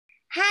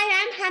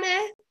Hi, I'm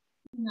Hannah,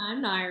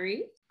 I'm Nairi,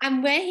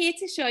 and we're here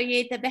to show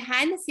you the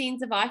behind the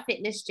scenes of our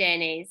fitness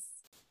journeys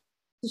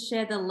to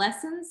share the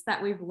lessons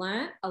that we've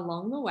learned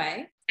along the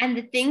way and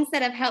the things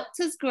that have helped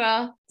us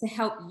grow. to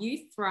help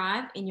you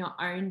thrive in your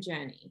own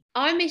journey.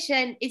 Our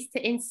mission is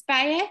to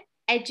inspire,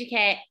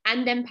 educate,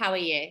 and empower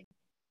you.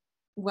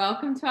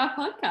 Welcome to our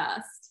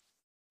podcast.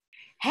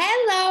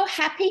 Hello,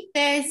 happy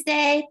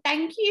Thursday.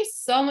 Thank you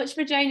so much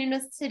for joining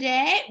us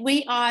today.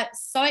 We are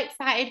so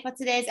excited for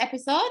today's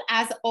episode,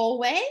 as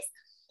always.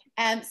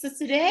 So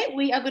today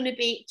we are going to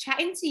be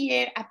chatting to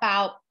you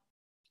about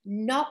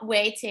not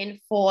waiting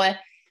for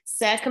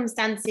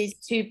circumstances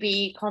to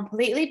be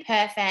completely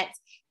perfect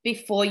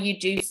before you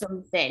do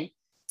something.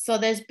 So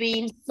there's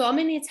been so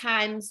many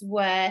times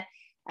where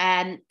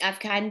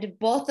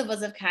both of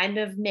us have kind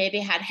of maybe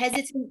had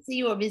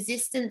hesitancy or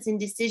resistance in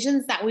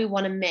decisions that we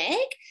want to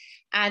make,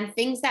 and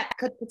things that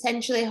could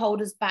potentially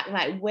hold us back,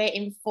 like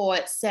waiting for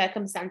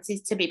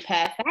circumstances to be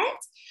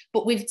perfect.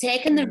 But we've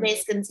taken the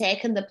risk and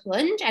taken the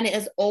plunge, and it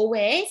has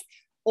always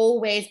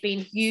been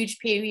huge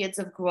periods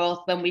of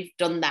growth when we've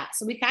done that.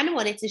 So we kind of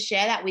wanted to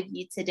share that with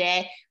you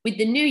today, with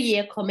the new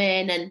year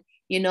coming and,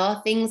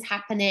 things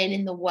happening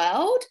in the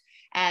world,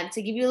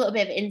 to give you a little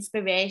bit of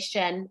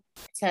inspiration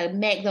to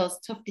make those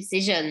tough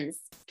decisions.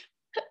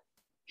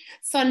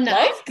 So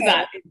now,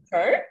 that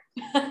intro.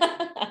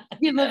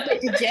 You loved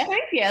it, did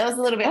you? Yeah, that was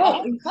a little bit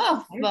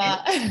off,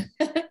 but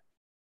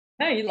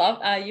No,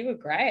 you were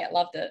great. I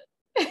loved it.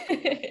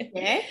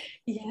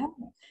 Yeah.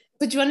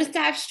 So do you want to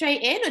dive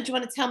straight in, or do you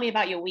want to tell me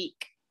about your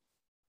week?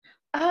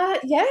 My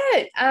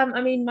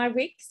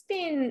week's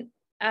been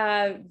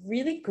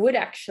really good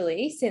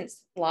actually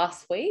since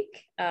last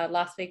week.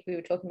 Last week we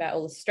were talking about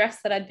all the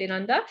stress that I'd been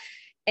under,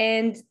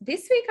 and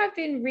this week I've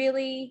been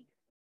really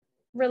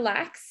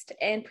relaxed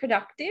and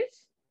productive,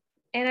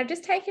 and I've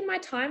just taken my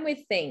time with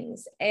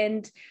things,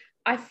 and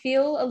I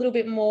feel a little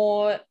bit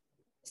more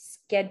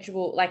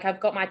scheduled, like I've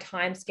got my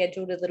time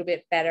scheduled a little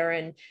bit better,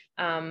 and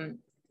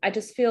I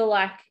just feel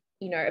like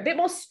a bit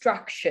more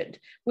structured,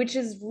 which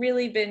has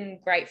really been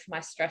great for my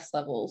stress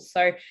levels.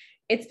 So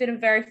it's been a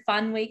very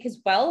fun week as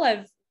well.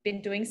 I've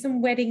been doing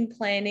some wedding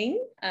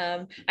planning.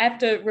 I have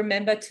to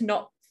remember to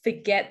not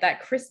forget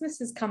that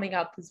Christmas is coming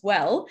up as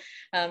well,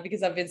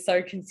 because I've been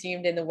so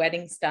consumed in the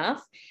wedding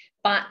stuff.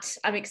 But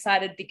I'm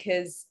excited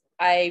because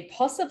I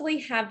possibly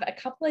have a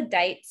couple of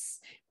dates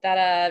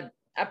that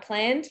are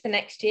planned for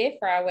next year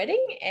for our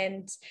wedding,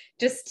 and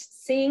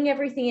just seeing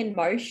everything in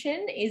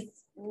motion is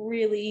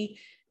really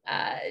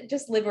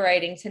just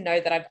liberating to know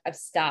that I've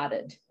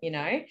started,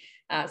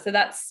 so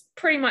that's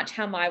pretty much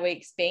how my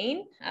week's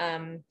been.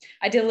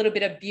 I did a little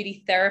bit of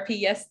beauty therapy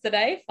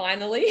yesterday,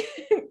 finally,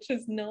 which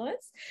was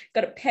nice.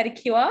 Got a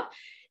pedicure,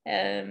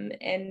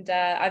 and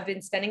I've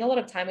been spending a lot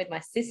of time with my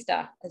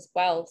sister as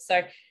well.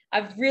 So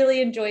I've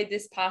really enjoyed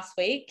this past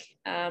week.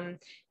 And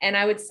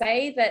I would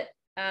say that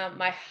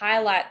my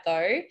highlight,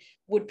 though,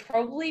 would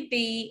probably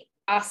be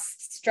us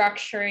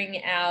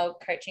structuring our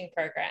coaching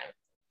program.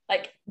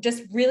 Like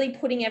just really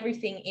putting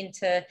everything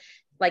into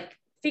like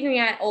figuring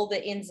out all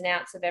the ins and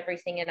outs of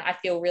everything. And I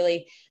feel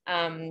really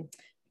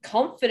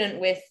confident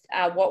with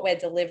what we're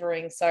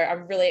delivering. So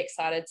I'm really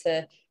excited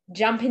to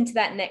jump into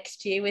that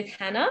next year with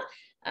Hannah.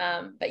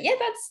 But yeah,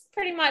 that's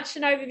pretty much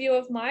an overview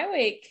of my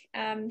week.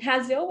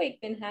 How's your week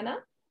been, Hannah?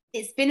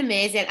 It's been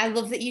amazing. I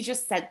love that you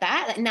just said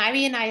that. Like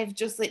Nairi and I have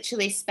just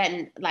literally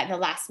spent like the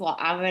last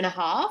hour and a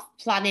half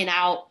planning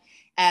out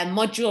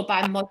module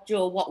by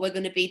module what we're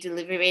going to be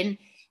delivering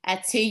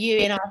to you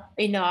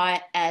in our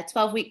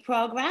 12-week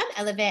program,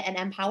 Elevate and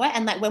Empower.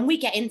 And like when we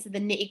get into the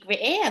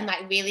nitty-gritty and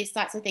like really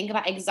start to think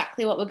about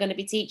exactly what we're going to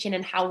be teaching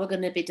and how we're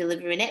going to be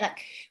delivering it,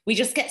 like we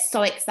just get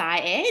so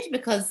excited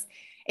because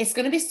it's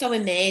going to be so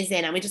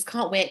amazing, and we just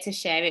can't wait to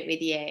share it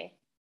with you.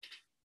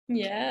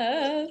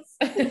 Yes.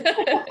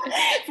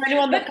 For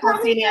anyone that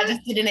can't see me, I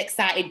just did an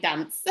excited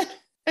dance.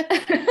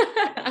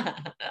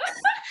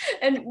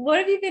 And what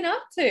have you been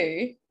up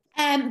to?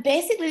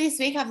 Basically this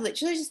week I've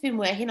literally just been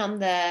working on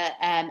the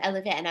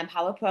Elevate and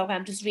Empower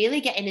program, just really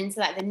getting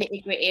into like the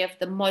nitty-gritty of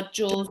the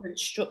modules and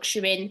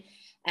structuring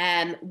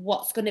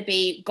what's going to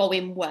be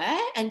going where,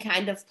 and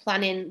kind of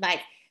planning like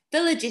the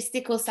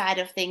logistical side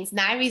of things.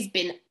 Nairi's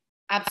been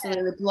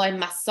absolutely blowing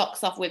my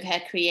socks off with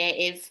her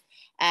creative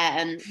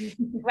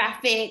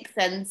graphics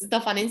and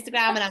stuff on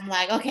Instagram, and I'm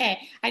like, okay,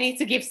 I need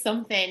to give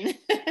something.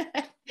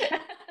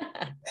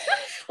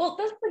 Well,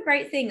 that's the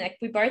great thing. Like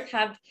we both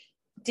have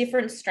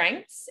different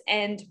strengths,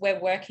 and we're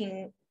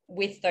working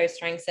with those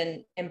strengths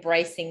and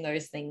embracing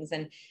those things,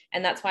 and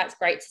that's why it's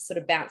great to sort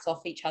of bounce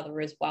off each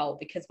other as well,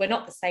 because we're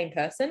not the same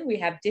person. We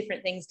have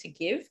different things to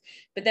give,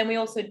 but then we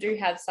also do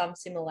have some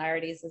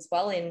similarities as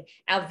well in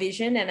our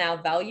vision and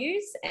our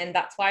values, and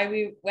that's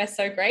why we're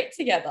so great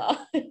together.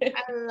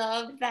 I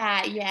love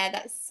that. Yeah,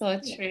 that's so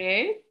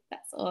true.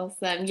 That's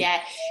awesome.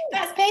 Yeah,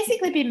 that's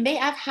basically been me.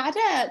 I've had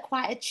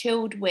quite a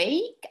chilled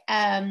week.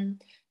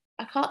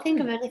 I can't think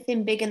of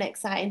anything big and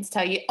exciting to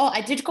tell you. Oh, I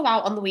did go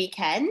out on the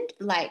weekend,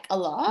 like a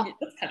lot. Yeah,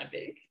 that's kind of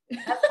big.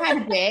 That's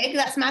kind of big.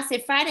 That's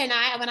massive. Friday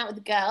night, I went out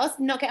with the girls.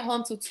 Did not get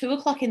home till 2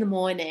 o'clock in the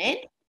morning,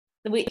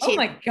 which Oh is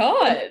my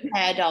God.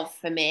 unheard of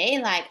for me.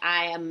 Like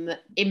I am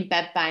in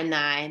bed by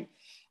 9.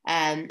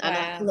 I'm like a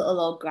Wow. little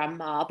old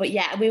grandma. But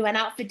yeah, we went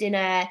out for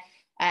dinner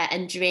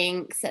and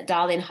drinks at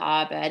Darling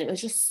Harbour, and it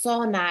was just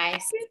so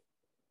nice.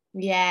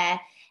 Yeah.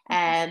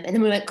 And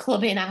then we went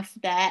clubbing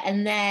after.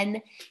 And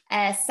then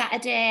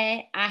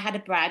Saturday, I had a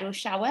bridal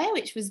shower,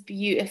 which was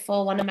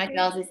beautiful. One of my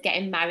girls is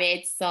getting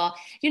married. So,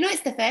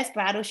 it's the first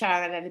bridal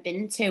shower I've ever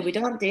been to. We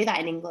don't do that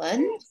in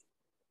England.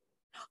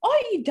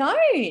 Oh, you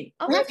don't?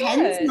 Oh We my have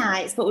hens God.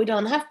 nights, but we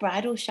don't have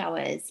bridal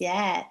showers.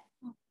 Yeah.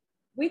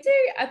 We do,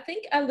 I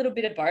think, a little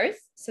bit of both.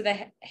 So the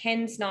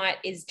hens night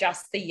is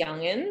just the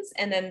youngins,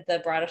 and then the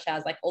bridal shower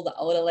is like all the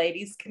older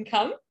ladies can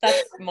come.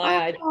 That's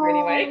my idea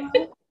anyway.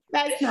 Oh,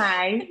 that's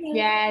nice.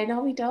 Yeah,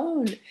 no, we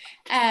don't.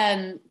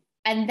 And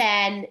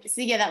then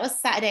so yeah, that was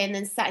Saturday, and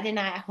then Saturday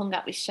night I hung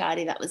out with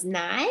Shadi. That was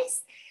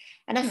nice.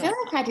 And I feel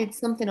Oh, like I did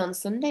something on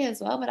Sunday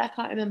as well, but I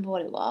can't remember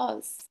what it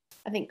was.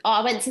 I think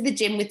I went to the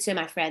gym with two of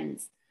my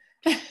friends.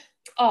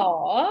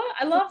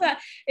 I love that.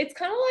 It's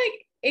kind of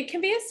like it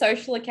can be a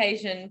social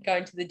occasion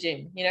going to the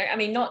gym, I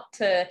mean, not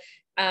to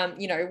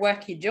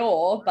work your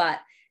jaw, but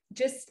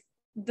just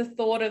the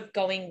thought of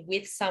going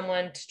with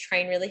someone to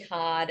train really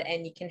hard,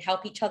 and you can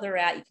help each other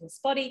out, you can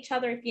spot each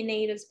other if you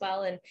need as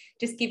well, and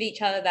just give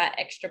each other that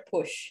extra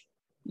push.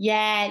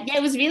 Yeah, yeah,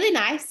 it was really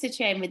nice to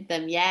train with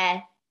them. Yeah,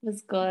 it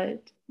was good.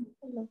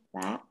 I love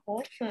that.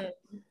 Awesome.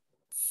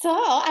 So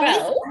I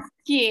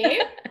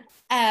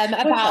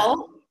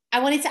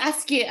wanted to Well,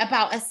 ask you what's up?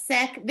 about a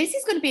sec. This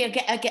is going to be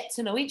a get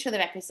to know each other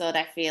episode,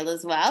 I feel,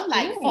 as well,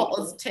 like for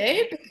us Ooh,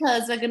 too,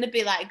 because we're going to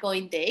be like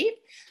going deep.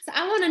 So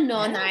I want to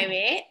know,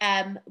 yeah.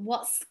 Nairi,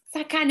 what's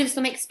that kind of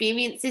some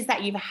experiences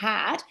that you've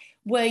had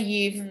where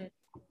you've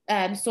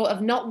Mm. sort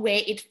of not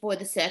waited for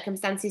the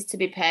circumstances to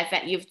be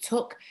perfect. You've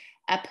took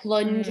a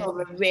plunge Mm.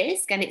 or a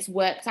risk, and it's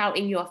worked out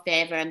in your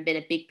favor and been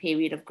a big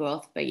period of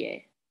growth for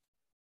you.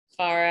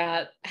 Far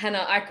out.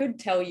 Hannah, I could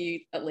tell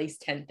you at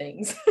least 10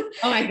 things.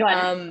 Oh my God.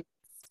 um,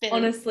 Spill.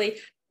 honestly,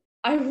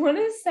 I want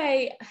to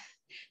say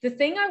the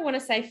thing I want to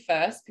say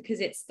first,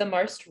 because it's the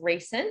most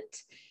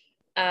recent.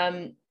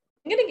 I'm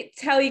going to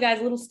tell you guys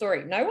a little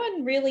story. No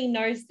one really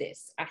knows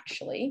this,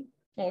 actually.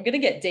 Well, we're going to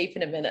get deep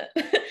in a minute.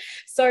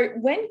 So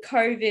when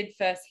COVID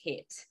first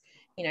hit,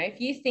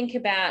 if you think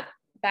about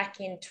back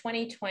in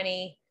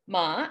 2020,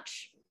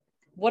 March,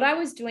 what I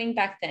was doing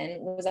back then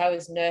was I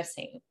was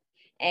nursing.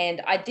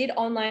 And I did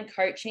online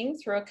coaching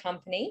through a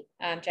company,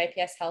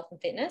 JPS Health and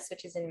Fitness,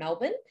 which is in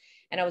Melbourne.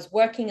 And I was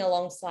working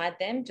alongside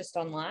them just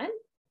online.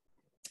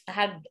 I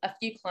had a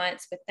few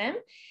clients with them.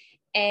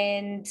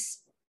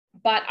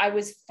 But I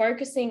was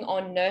focusing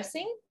on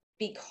nursing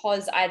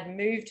because I'd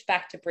moved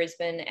back to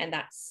Brisbane, and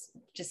that's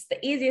just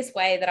the easiest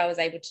way that I was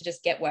able to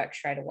just get work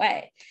straight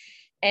away.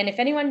 And if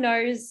anyone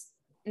knows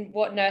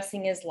what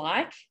nursing is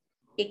like,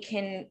 it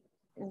can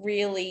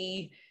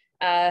really,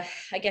 I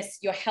guess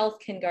your health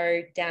can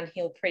go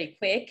downhill pretty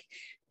quick,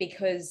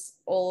 because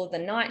all of the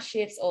night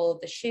shifts, all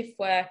of the shift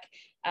work,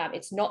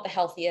 it's not the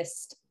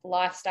healthiest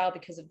lifestyle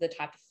because of the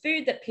type of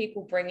food that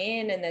people bring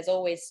in, and there's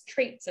always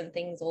treats and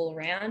things all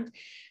around,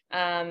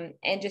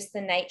 and just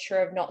the nature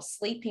of not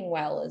sleeping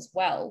well as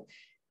well.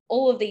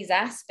 All of these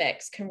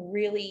aspects can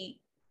really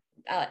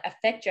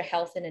affect your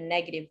health in a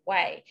negative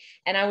way.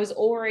 And I was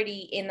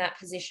already in that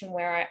position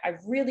where I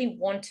really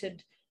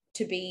wanted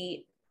to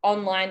be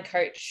online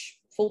coach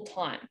full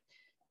time,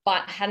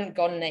 but hadn't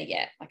gotten there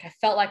yet. Like I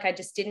felt like I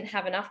just didn't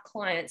have enough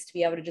clients to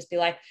be able to just be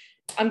like,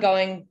 I'm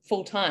going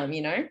full time,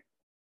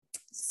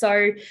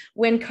 So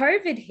when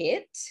COVID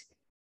hit,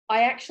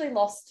 I actually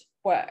lost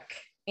work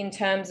in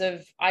terms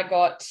of I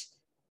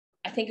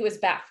think it was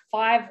about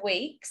 5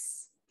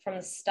 weeks from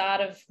the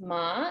start of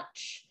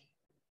March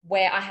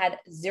where I had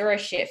 0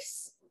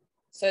 shifts.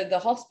 So the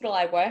hospital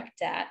I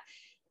worked at,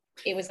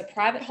 it was a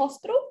private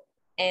hospital,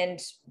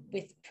 and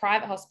with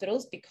private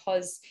hospitals,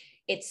 because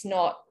it's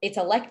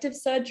elective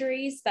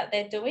surgeries that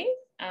they're doing,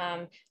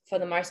 for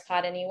the most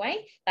part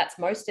anyway, that's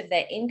most of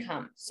their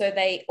income. So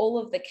all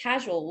of the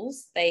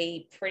casuals,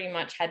 they pretty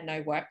much had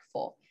no work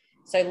for.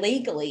 So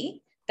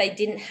legally, they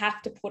didn't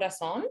have to put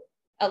us on,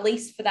 at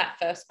least for that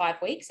first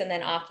 5 weeks. And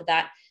then after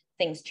that,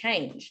 things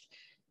changed.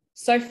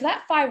 So for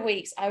that 5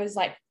 weeks, I was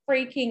like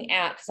freaking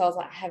out, because I was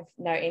like, I have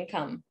no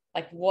income.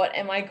 Like, what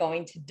am I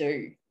going to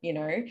do?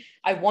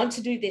 I want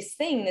to do this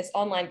thing, this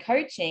online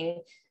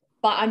coaching,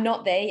 but I'm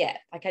not there yet.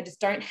 Like, I just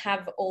don't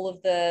have all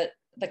of the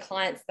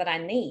clients that I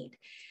need.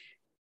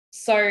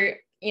 So,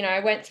 I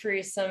went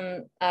through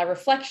some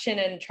reflection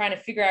and trying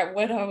to figure out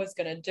what I was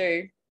going to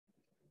do.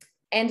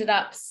 Ended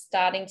up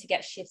starting to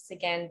get shifts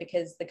again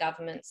because the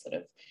government sort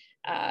of,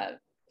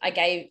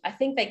 I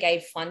think they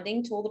gave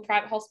funding to all the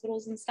private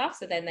hospitals and stuff.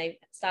 So then they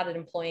started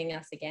employing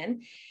us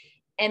again.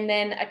 And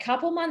then a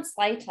couple months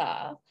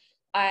later,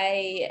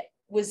 I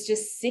was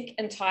just sick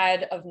and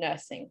tired of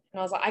nursing. And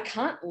I was like, I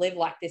can't live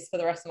like this for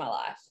the rest of my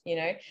life.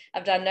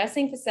 I've done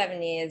nursing for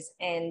 7 years,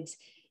 and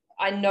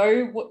I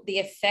know what the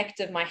effect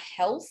of my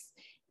health,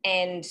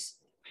 and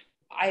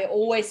I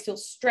always feel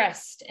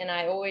stressed, and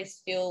I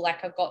always feel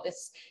like I've got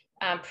this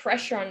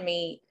pressure on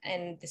me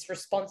and this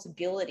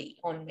responsibility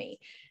on me.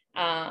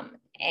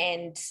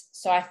 And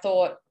so I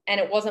thought, and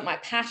it wasn't my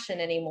passion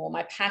anymore.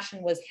 My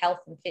passion was health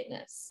and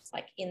fitness,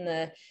 like in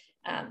the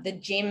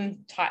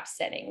gym type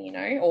setting, you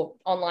know, or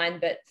online,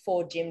 but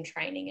for gym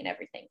training and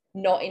everything,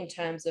 not in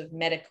terms of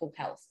medical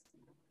health.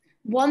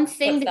 One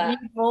thing that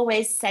you've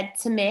always said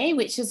to me,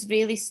 which has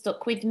really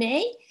stuck with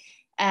me,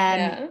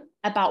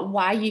 about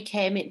why you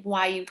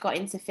why you got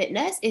into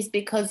fitness, is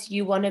because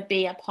you want to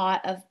be a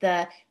part of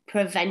the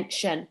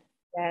prevention,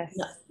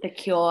 not the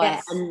cure.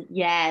 Yes. And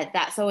yeah,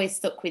 that's always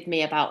stuck with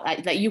me about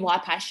that you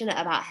are passionate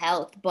about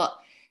health, but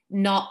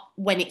not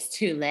when it's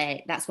too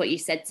late. That's what you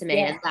said to me,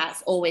 and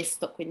that's always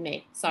stuck with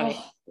me. Sorry.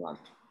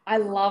 I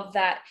love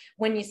that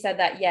when you said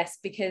that. Yes,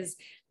 because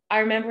I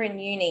remember in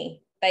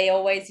uni, they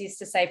always used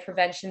to say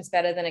prevention's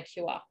better than a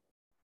cure,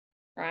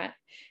 right?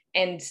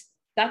 And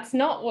that's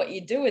not what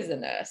you do as a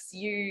nurse.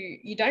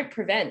 You don't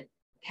prevent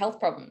health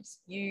problems.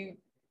 You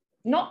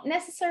not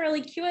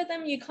necessarily cure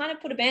them. You kind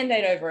of put a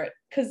Band-Aid over it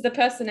because the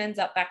person ends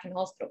up back in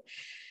hospital.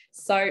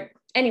 So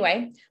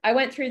anyway, I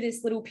went through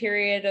this little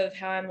period of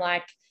how I'm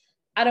like,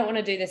 I don't want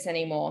to do this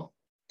anymore,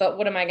 but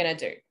what am I going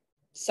to do?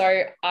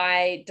 So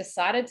I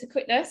decided to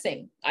quit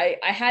nursing. I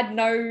had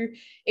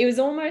it was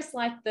almost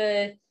like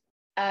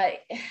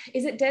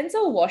is it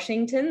Denzel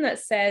Washington that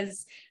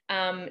says,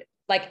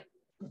 like,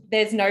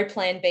 there's no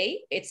plan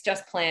B, it's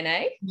just plan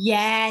A?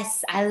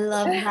 Yes, I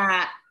love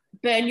that.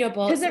 Burn your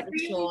boats at the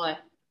shore.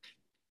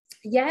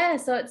 Yeah,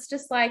 so it's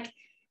just like,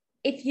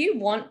 if you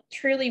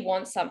truly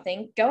want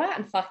something, go out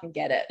and fucking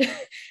get it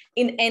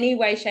in any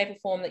way, shape, or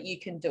form that you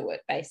can do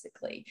it,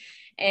 basically.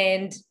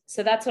 And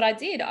so that's what I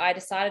did. I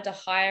decided to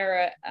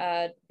hire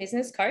a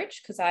business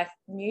coach because I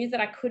knew that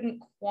I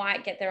couldn't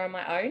quite get there on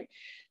my own.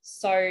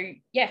 So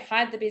yeah,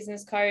 hired the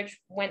business coach,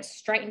 went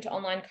straight into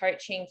online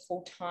coaching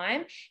full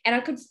time, and I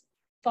could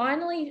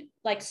finally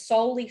like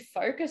solely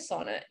focus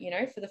on it, you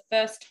know, for the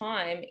first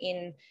time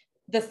in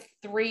the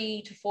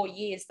 3 to 4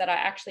 years that I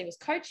actually was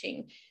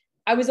coaching.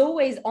 I was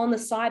always on the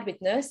side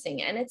with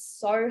nursing, and it's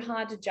so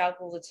hard to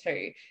juggle the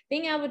two.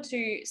 Being able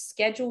to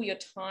schedule your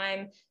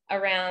time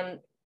around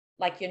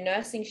like your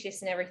nursing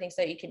shifts and everything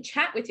so you can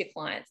chat with your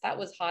clients, that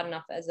was hard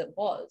enough as it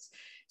was.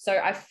 So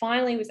I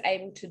finally was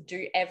able to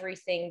do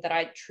everything that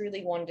I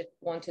truly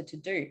wanted to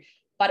do.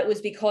 But it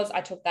was because I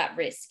took that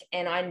risk,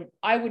 and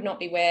I would not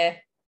be where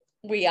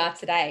we are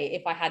today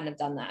if I hadn't have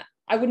done that.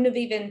 I wouldn't have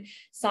even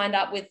signed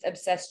up with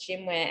Obsessed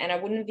Gymwear, and I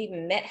wouldn't have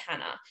even met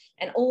Hannah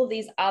and all of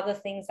these other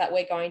things that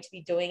we're going to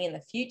be doing in the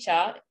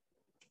future,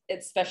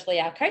 especially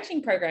our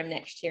coaching program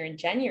next year in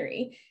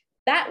January.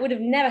 That would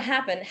have never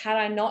happened had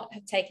I not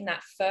have taken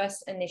that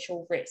first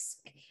initial risk.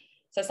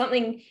 So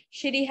something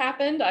shitty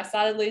happened. I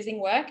started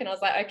losing work, and I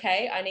was like,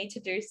 okay, I need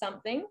to do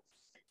something.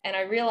 And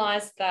I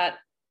realized that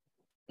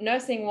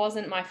nursing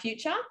wasn't my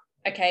future.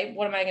 Okay,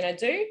 what am I going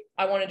to do?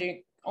 I want to do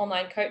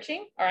online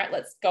coaching. All right,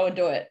 let's go and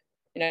do it.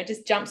 You know,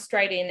 just jump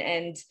straight in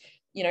and,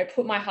 you know,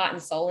 put my heart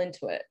and soul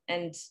into it.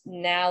 And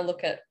now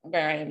look at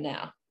where I am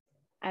now.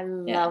 I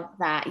love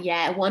that.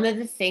 Yeah. One of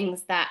the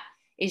things that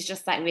is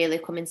just like really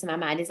coming to my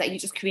mind is that you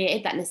just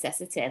created that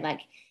necessity. Like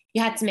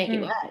you had to make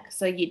it work.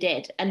 So you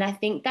did. And I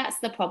think that's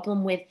the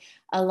problem with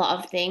a lot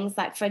of things.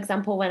 Like, for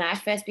example, when I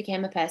first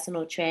became a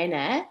personal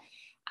trainer,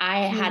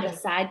 I had a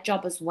side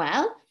job as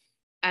well.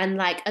 And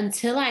like,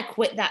 until I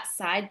quit that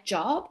side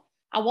job,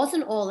 I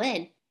wasn't all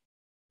in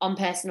on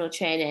personal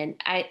training.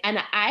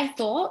 I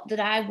thought that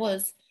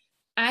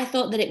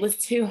it was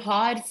too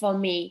hard for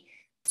me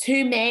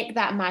to make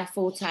that my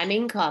full-time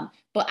income.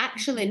 But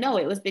actually, no,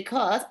 it was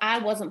because I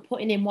wasn't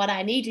putting in what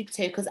I needed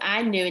to, because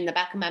I knew in the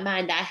back of my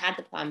mind I had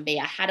the plan B.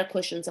 I had a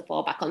cushion to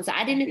fall back on. So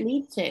I didn't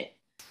need to.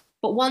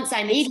 But once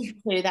I needed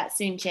to, that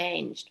soon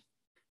changed.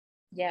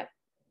 Yep.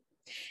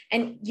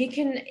 And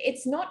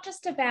it's not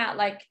just about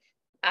like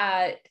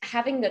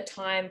having the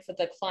time for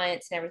the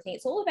clients and everything.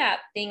 It's all about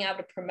being able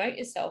to promote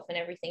yourself and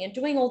everything, and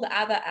doing all the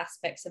other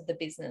aspects of the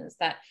business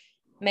that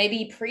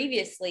maybe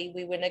previously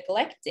we were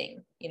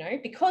neglecting, you know,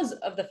 because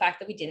of the fact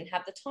that we didn't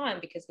have the time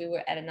because we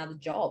were at another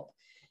job.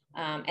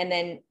 And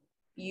then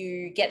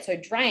you get so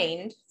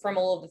drained from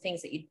all of the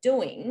things that you're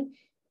doing,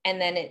 and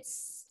then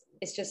it's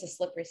just a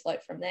slippery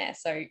slope from there.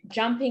 So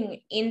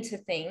jumping into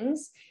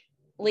things,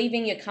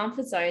 leaving your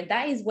comfort zone,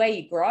 that is where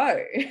you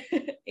grow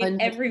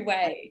in every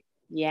way.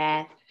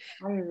 Yeah,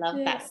 I love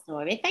that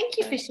story. Thank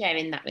you for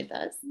sharing that with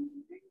us. No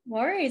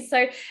worries.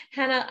 So,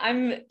 Hannah,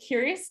 I'm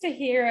curious to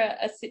hear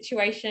a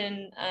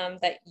situation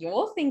that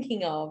you're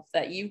thinking of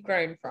that you've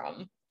grown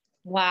from.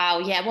 Wow.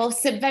 Yeah. Well,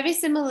 so very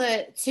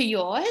similar to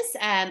yours.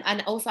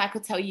 And also I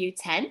could tell you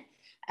 10.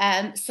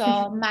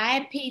 So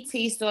my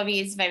PT story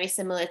is very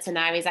similar to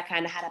Nari's. I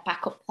kind of had a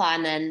backup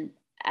plan, and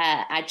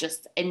I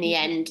just, in the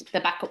end, the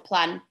backup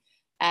plan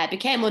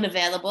became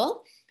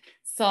unavailable.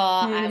 So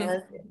I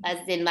was,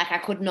 as in, like, I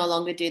could no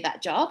longer do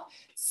that job.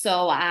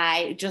 So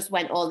I just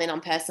went all in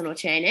on personal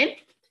training.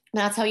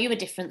 And I'll tell you a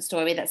different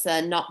story that's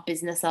not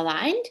business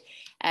aligned,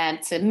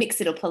 to mix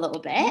it up a little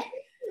bit.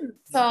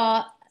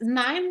 So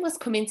mine was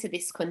coming to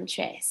this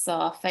country.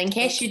 So in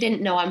case you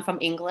didn't know, I'm from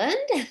England.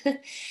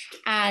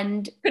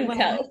 And Couldn't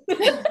tell.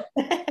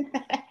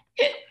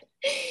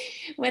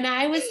 when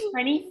I was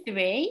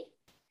 23,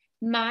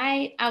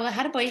 I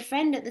had a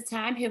boyfriend at the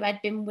time who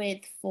I'd been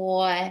with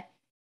for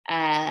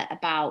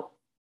about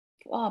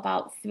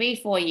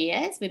 3-4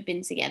 years. We've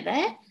been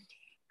together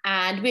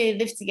and we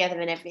lived together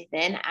and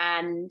everything.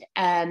 And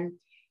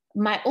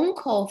my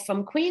uncle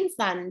from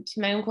Queensland,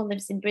 my uncle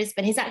lives in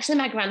Brisbane. He's actually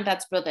my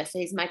granddad's brother, so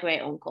he's my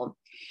great uncle.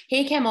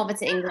 He came over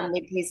to England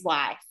with his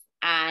wife,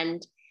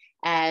 and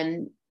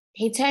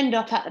he turned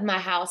up at my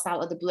house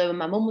out of the blue, and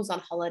my mum was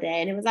on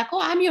holiday, and he was like,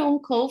 "Oh, I'm your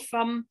uncle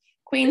from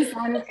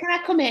Queensland. Can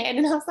I come in?"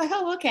 And I was like,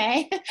 "Oh,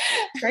 okay."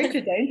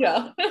 Stranger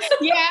danger.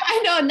 Yeah,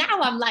 I know.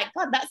 Now I'm like,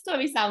 God, that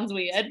story sounds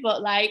weird,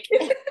 but like,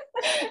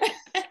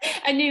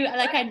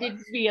 I did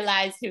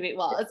realize who it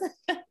was.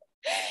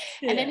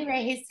 And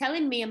anyway, he's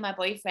telling me and my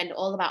boyfriend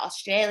all about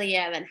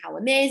Australia and how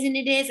amazing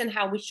it is and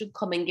how we should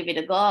come and give it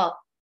a go.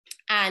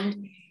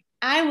 And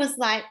I was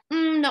like,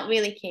 not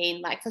really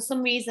keen. Like, for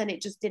some reason, I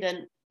just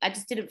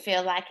didn't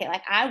feel like it.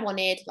 Like, I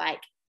wanted,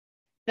 like,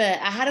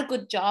 I had a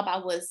good job. I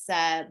was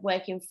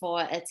working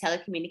for a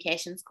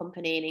telecommunications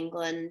company in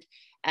England.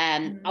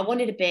 I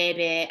wanted a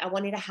baby. I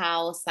wanted a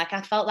house. Like,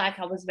 I felt like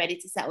I was ready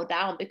to settle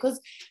down, because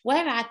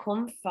where I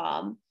come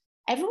from,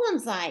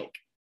 everyone's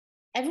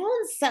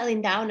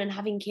settling down and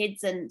having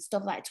kids and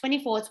stuff like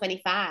 24,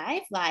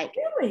 25, like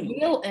really?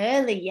 real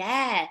early.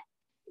 Yeah.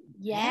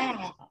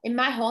 In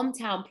my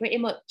hometown, pretty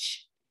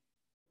much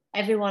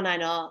everyone I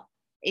know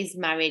is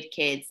married,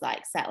 kids,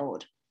 like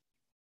settled.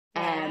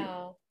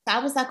 Wow. So I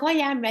was like, oh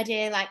yeah, I'm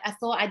ready. Like, I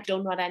thought I'd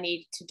done what I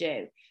needed to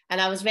do, and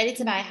I was ready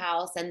to buy a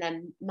house. And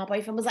then my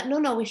boyfriend was like,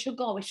 no, we should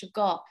go.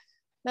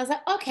 And I was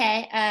like,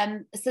 okay.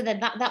 So then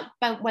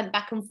that went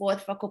back and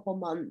forth for a couple of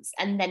months.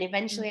 And then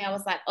eventually I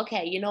was like,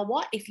 okay, you know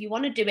what? If you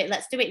want to do it,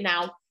 let's do it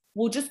now.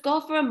 We'll just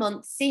go for a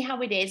month, see how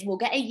it is. We'll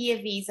get a year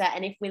visa.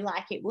 And if we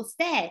like it, we'll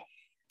stay.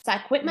 So I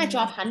quit my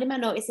job, handed my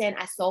notice in.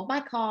 I sold my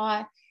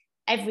car,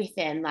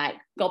 everything, like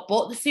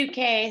bought the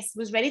suitcase,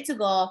 was ready to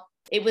go.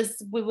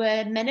 We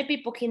were meant to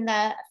be booking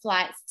the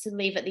flights to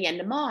leave at the end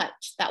of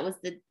March. That was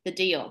the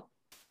deal.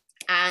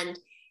 And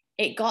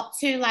it got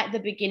to like the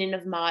beginning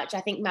of March. I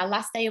think my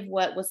last day of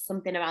work was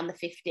something around the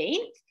 15th.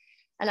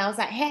 And I was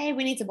like, hey,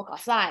 we need to book our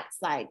flights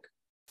like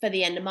for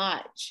the end of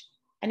March.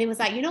 And he was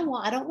like, you know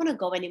what? I don't want to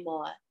go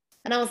anymore.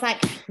 And I was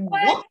like,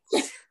 what?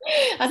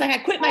 I was like, I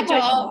quit my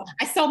job.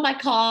 I sold my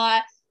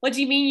car. What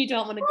do you mean you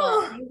don't want to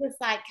go? And he was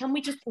like, can we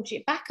just push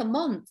it back a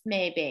month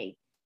maybe?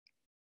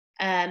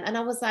 And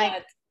I was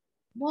like,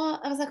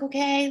 what? I was like,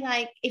 okay,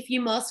 like if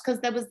you must,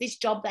 because there was this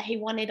job that he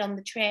wanted on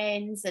the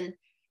trains and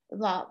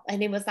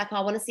he was like,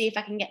 I want to see if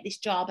I can get this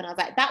job. And I was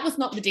like, that was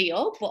not the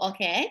deal, but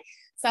okay.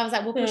 So I was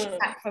like, we'll push it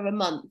back for a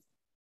month.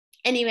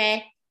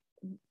 Anyway,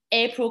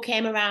 April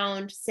came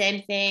around,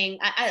 same thing.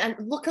 And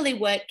luckily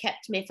work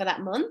kept me for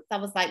that month. I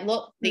was like,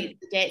 look, the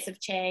dates have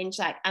changed.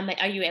 Like,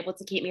 are you able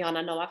to keep me on?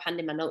 I know I've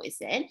handed my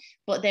notice in,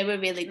 but they were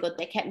really good.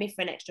 They kept me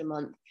for an extra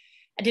month.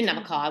 I didn't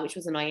have a car, which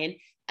was annoying.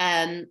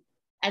 And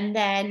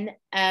then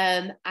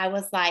I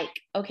was like,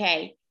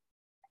 okay,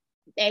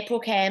 April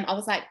came. I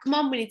was like, come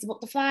on, we need to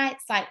book the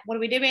flights. Like, what are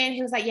we doing?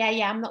 He was like,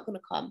 yeah, I'm not going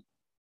to come.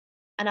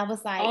 And I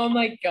was like, oh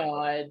my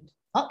God.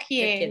 Fuck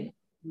you,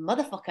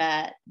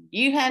 motherfucker.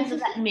 You have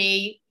let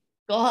me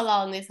go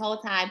along this whole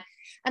time.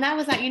 And I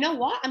was like, you know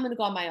what? I'm going to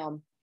go on my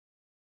own.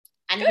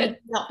 And he did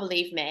not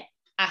believe me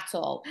at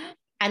all.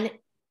 And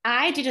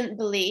I didn't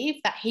believe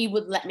that he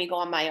would let me go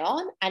on my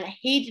own. And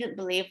he didn't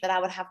believe that I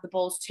would have the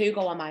balls to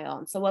go on my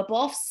own. So we're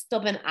both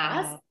stubborn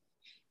ass.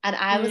 And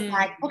I was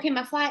like, booking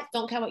my flights,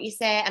 don't care what you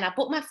say. And I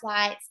booked my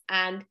flights.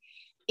 And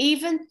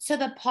even to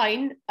the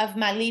point of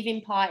my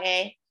leaving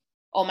party,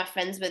 all my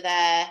friends were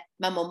there,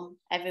 my mum,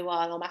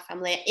 everyone, all my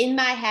family. In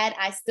my head,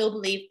 I still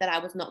believed that I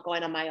was not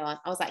going on my own.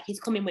 I was like, he's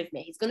coming with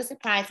me. He's going to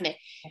surprise me.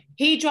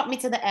 He dropped me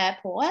to the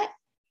airport.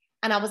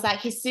 And I was like,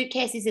 his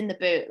suitcase is in the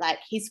boot. Like,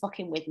 he's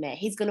fucking with me.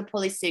 He's going to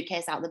pull his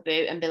suitcase out the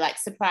boot and be like,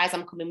 surprise,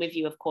 I'm coming with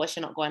you. Of course,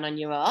 you're not going on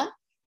your own.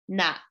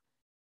 Nah.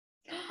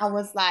 I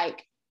was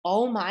like,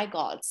 oh my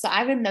God. So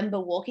I remember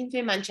walking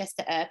through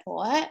Manchester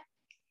Airport,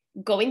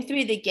 going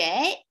through the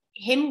gate,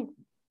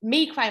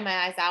 me crying my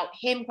eyes out,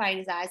 him crying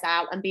his eyes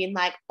out, and being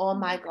like, oh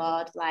my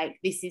God, like,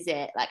 this is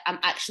it. Like, I'm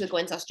actually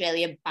going to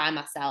Australia by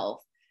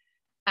myself.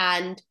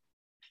 And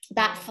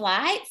that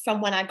flight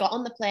from when I got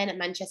on the plane at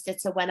Manchester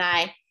to when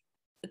I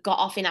got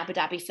off in Abu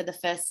Dhabi for the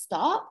first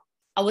stop,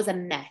 I was a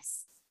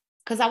mess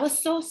because I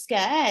was so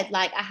scared.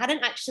 Like, I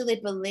hadn't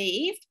actually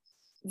believed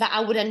that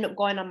I would end up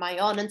going on my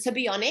own. And to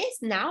be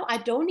honest, now I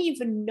don't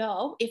even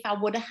know if I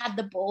would have had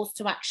the balls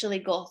to actually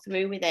go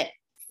through with it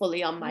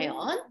fully on my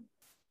own,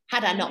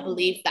 had I not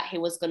believed that he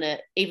was going to,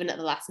 even at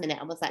the last minute,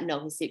 I was like,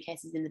 no, his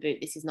suitcase is in the boot.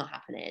 This is not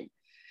happening.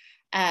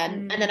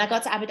 And then I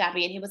got to Abu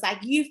Dhabi and he was like,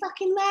 you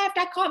fucking left.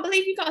 I can't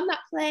believe you got on that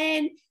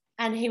plane.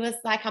 And he was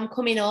like, I'm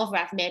coming over.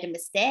 I've made a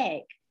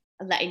mistake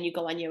letting you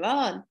go on your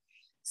own.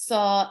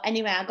 So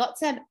anyway, I got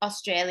to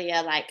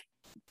Australia like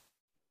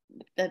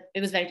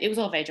it was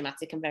all very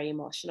dramatic and very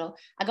emotional.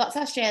 I got to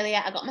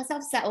Australia, I got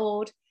myself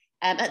settled.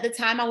 At the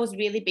time, I was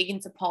really big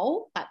into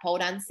pole, like pole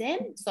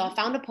dancing. So I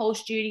found a pole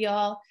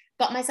studio,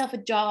 got myself a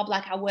job.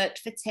 Like I worked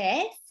for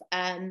TAFE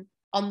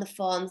on the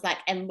phones, like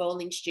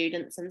enrolling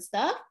students and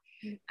stuff.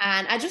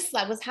 And I just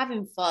like was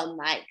having fun,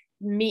 like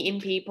meeting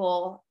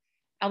people.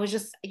 I was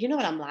just, you know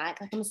what I'm like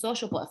I'm a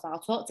social butterfly. I'll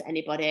talk to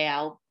anybody.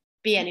 I'll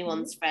be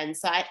anyone's friend.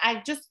 So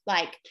I just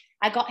like,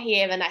 I got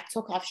here and I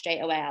took off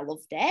straight away. I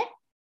loved it.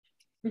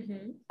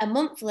 A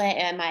month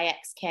later, my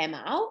ex came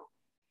out,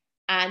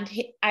 and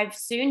I've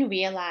soon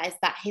realised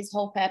that his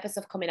whole purpose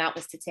of coming out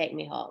was to take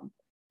me home.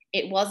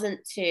 It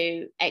wasn't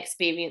to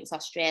experience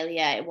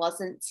Australia. It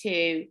wasn't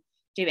to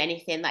do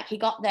anything. Like he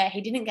got there,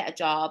 he didn't get a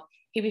job.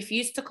 He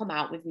refused to come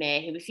out with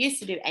me. He refused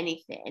to do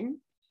anything.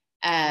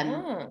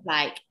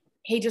 Like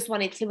he just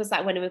wanted, he was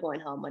like, when are we going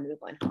home? When are we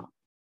going home?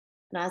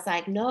 And I was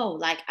like, no,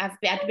 like I'd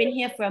been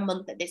here for a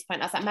month at this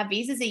point. I was like, my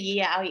visa's a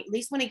year. I at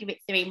least want to give it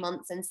 3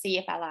 months and see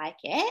if I like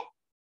it.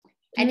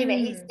 Anyway,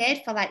 he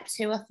stayed for like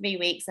 2 or 3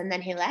 weeks and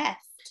then he left.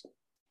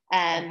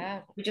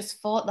 We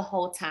just fought the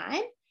whole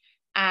time.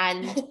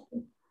 And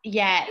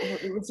yeah,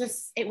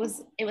 it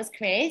was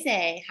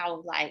crazy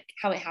how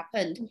it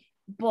happened.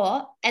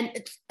 But, and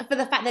for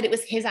the fact that it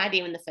was his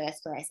idea in the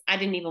first place, I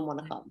didn't even want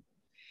to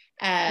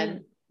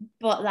come.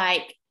 But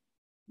like,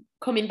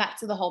 coming back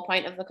to the whole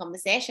point of the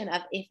conversation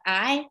of if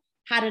I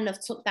hadn't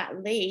have took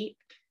that leap,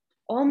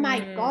 oh my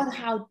God,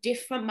 how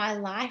different my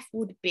life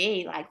would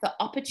be. Like the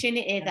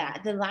opportunity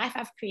that the life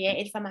I've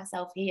created for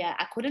myself here,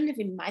 I couldn't have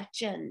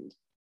imagined.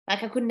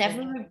 Like I could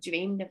never have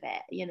dreamed of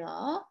it, you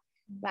know?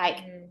 Like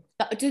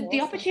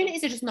the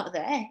opportunities are just not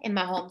there in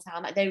my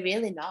hometown. Like they're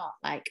really not.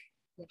 Like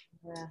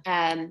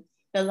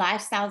the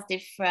lifestyle's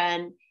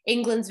different.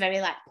 England's very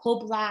like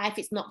pub life.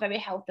 It's not very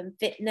health and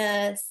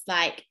fitness.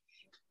 Like,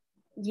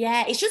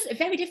 yeah, it's just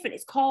very different.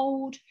 It's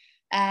cold.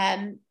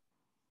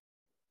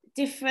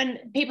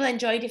 Different people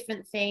enjoy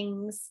different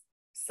things.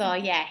 So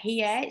yeah,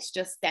 here it's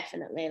just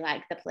definitely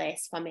like the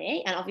place for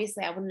me. And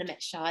obviously I wouldn't have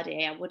met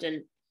Shadi. I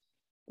wouldn't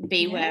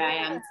be where I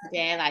am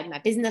today. Like my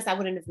business, I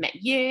wouldn't have met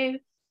you.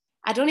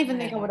 I don't even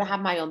think I would have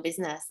had my own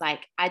business.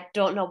 Like I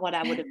don't know what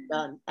I would have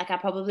done. Like I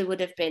probably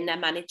would have been a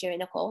manager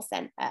in a call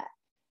center.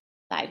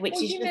 Like,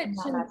 which is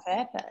just not my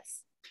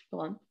purpose. Go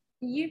on.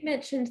 You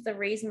mentioned the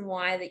reason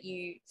why that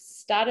you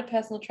started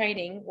personal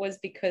training was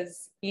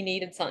because you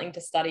needed something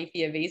to study for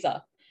your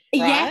visa,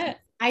 right? Yeah,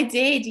 I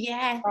did,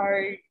 yeah.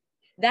 So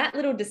that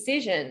little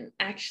decision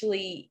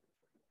actually,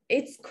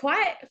 it's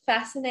quite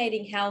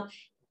fascinating how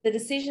the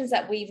decisions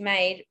that we've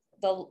made,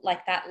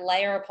 like that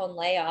layer upon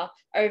layer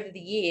over the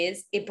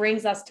years, it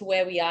brings us to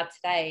where we are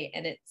today.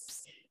 And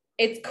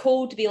it's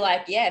cool to be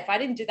like, yeah, if I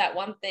didn't do that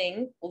one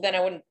thing, well, then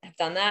I wouldn't have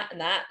done that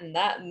and that and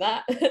that and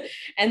that.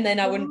 And then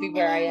I wouldn't be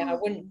where I am. I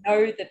wouldn't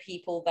know the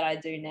people that I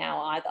do now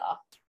either.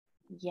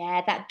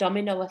 Yeah, that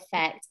domino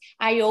effect.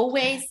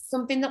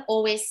 Something that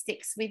always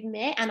sticks with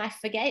me, and I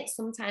forget it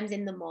sometimes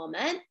in the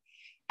moment.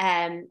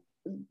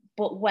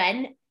 But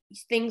when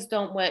things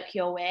don't work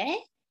your way,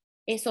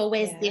 it's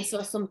always this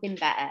or something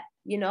better,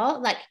 you know?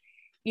 Like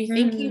you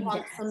think you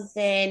want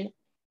something,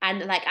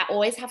 and like I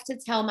always have to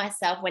tell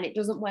myself when it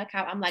doesn't work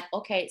out, I'm like,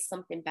 okay, it's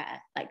something better,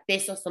 like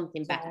this or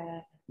something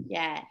better.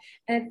 Yeah.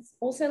 And it's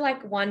also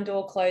like one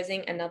door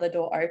closing, another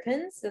door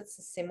opens. It's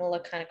a similar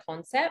kind of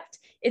concept.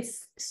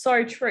 It's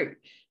so true.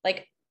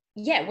 Like,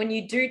 yeah, when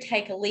you do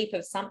take a leap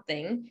of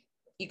something,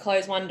 you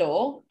close one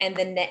door and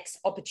the next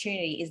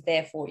opportunity is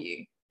there for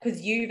you.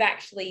 Because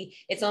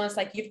it's almost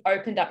like you've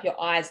opened up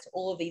your eyes to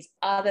all of these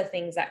other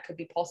things that could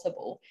be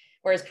possible.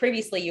 Whereas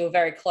previously you were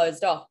very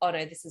closed off. Oh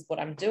no, this is what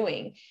I'm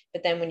doing.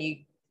 But then when you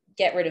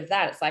get rid of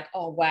that, it's like,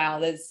 oh wow,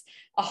 there's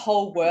a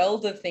whole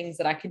world of things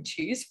that I can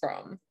choose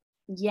from.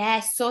 Yeah,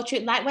 so true.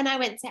 Like when I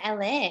went to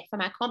LA for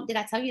my comp, did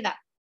I tell you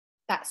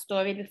that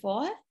story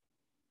before?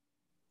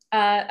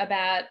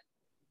 About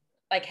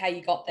like how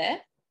you got there?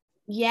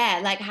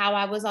 Yeah, like how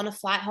I was on a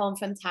flight home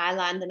from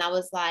Thailand and I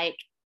was like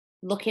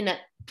looking at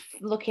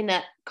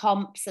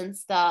comps and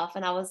stuff,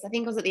 and I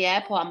think I was at the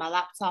airport on my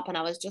laptop and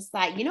I was just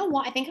like, you know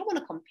what, I think I want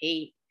to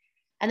compete.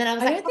 And then I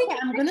was like, okay,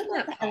 I'm gonna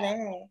go to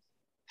LA.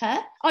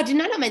 Huh? Oh,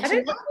 didn't I not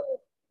mention that?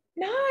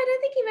 No, I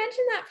don't think you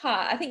mentioned that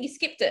part. I think you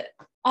skipped it.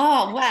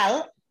 Oh,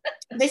 well,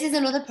 this is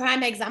another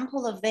prime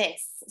example of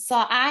this. So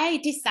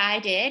I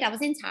decided, I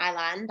was in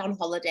Thailand on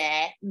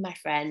holiday with my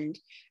friend,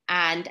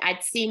 and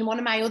I'd seen one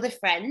of my other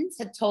friends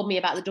had told me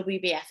about the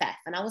WBFF,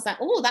 and I was like,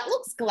 oh, that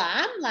looks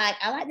glam. Like,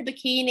 I like the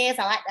bikinis,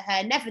 I like the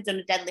hair. Never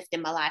done a deadlift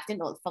in my life. Didn't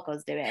know what the fuck I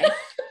was doing.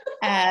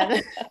 But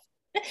I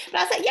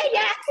was like,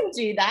 yeah, I can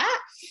do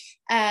that.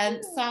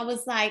 So I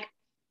was like,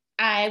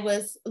 I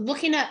was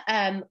looking at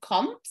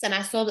comps, and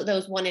I saw that there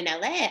was one in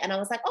LA, and I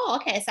was like, oh,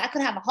 okay, so I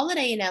could have a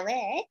holiday in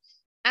LA.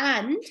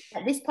 And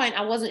at this point,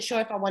 I wasn't sure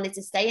if I wanted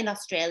to stay in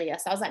Australia.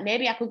 So I was like,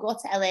 maybe I could go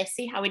to LA,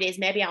 see how it is.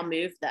 Maybe I'll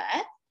move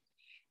there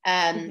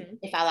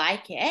if I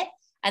like it.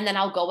 And then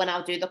I'll go and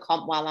I'll do the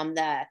comp while I'm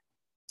there.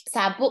 So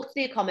I booked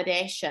the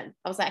accommodation.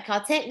 I was like,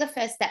 I'll take the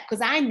first step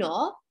because I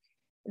know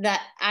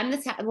that I'm the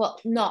type, well,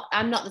 not,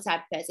 I'm not the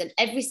type of person.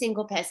 Every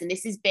single person,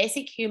 this is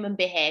basic human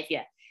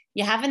behavior.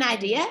 You have an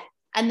idea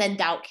and then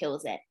doubt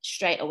kills it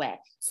straight away.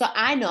 So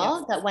I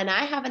know that when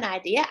I have an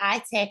idea,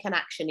 I take an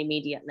action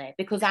immediately,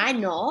 because I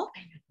know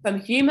from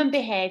human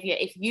behavior,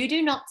 if you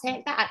do not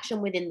take that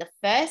action within the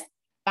first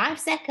 5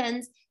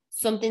 seconds,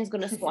 something's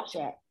going to squash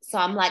it. So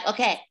I'm like,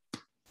 okay,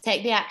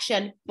 take the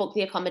action, book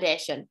the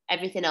accommodation,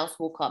 everything else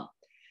will come.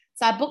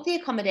 So I booked the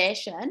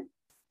accommodation,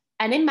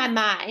 and in my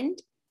mind,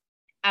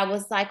 I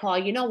was like, oh,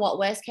 you know what,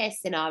 worst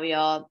case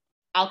scenario,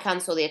 I'll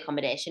cancel the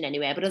accommodation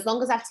anyway. But as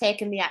long as I've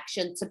taken the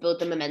action to build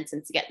the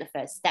momentum to get the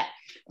first step.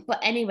 But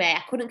anyway,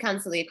 I couldn't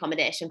cancel the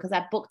accommodation because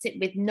I booked it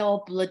with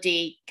no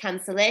bloody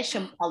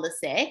cancellation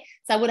policy.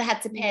 So I would have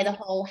had to pay the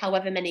whole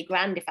however many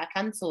grand if I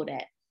cancelled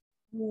it.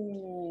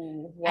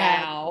 Ooh,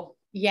 wow.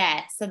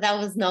 Yeah, so there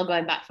was no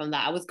going back from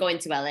that. I was going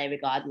to LA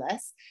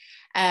regardless.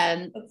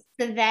 So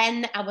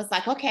then I was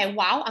like, okay,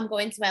 wow, I'm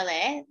going to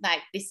LA.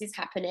 Like, this is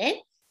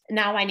happening.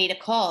 Now I need a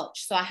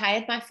coach. So I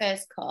hired my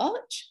first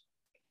coach,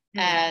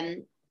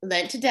 learned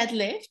to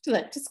deadlift,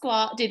 learned to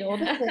squat, did all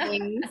the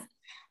things.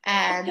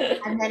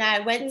 And then I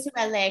went to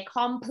LA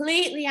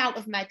completely out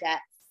of my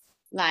depth,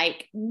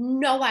 like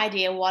no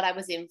idea what I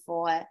was in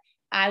for.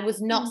 I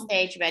was not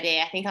stage ready.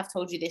 I think I've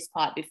told you this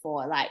part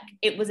before. Like,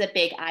 it was a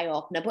big eye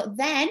opener. But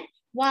then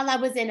while I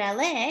was in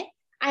LA,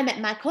 I met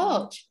my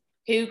coach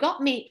who got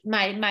me,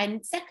 my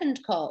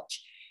second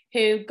coach,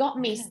 who got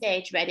me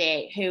stage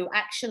ready, who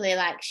actually,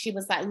 like, she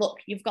was like, look,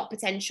 you've got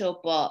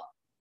potential, but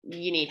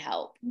you need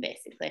help,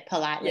 basically,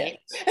 politely.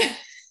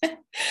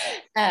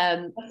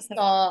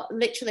 So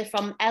literally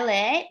from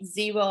LA,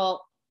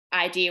 zero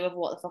idea of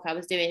what the fuck I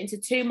was doing, to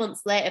 2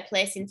 months later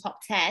placing top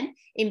 10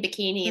 in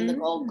bikini in the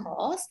Gold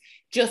Coast,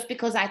 just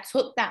because I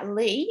took that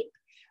leap,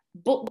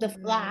 booked the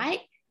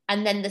flight,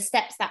 and then the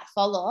steps that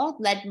followed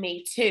led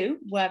me to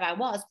where I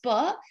was.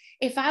 But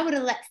if I would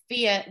have let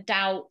fear,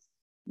 doubt,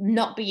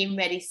 not being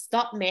ready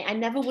stop me, I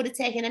never would have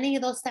taken any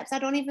of those steps. I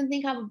don't even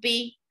think I would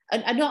be,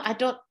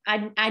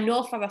 I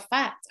know for a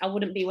fact I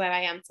wouldn't be where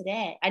I am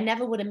today. I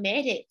never would have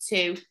made it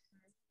to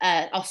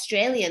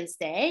Australian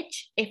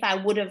stage if I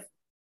would have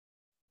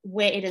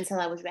waited until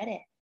I was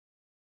ready.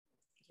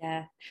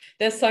 Yeah,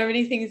 there's so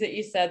many things that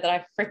you said that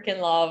I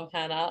freaking love,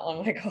 Hannah.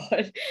 Oh my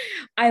God.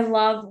 I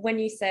love when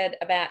you said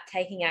about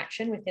taking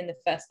action within the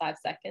first 5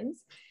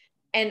 seconds.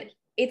 And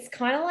it's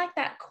kind of like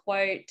that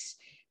quote.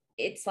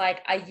 It's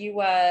like, are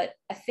you a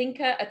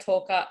thinker, a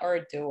talker, or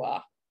a doer?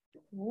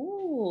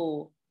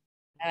 Ooh.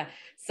 Yeah.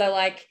 So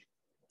like,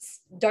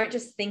 don't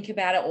just think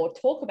about it or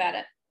talk about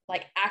it.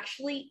 Like,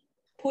 actually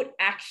put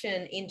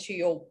action into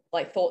your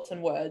like thoughts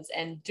and words,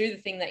 and do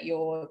the thing that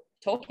you're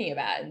talking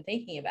about and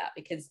thinking about,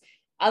 because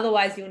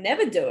otherwise you'll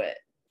never do it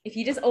if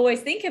you just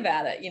always think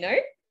about it, you know?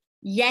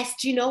 Yes.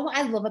 Do you know what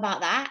I love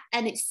about that?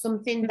 And it's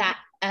something that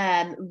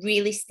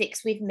really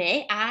sticks with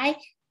me. I'm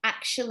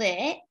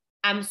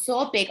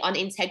so big on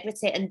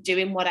integrity and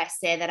doing what I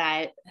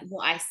say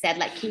what I said,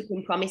 like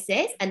keeping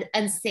promises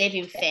and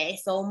saving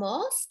face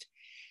almost.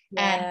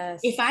 Yes.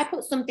 If I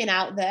put something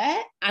out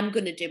there, I'm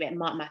going to do it,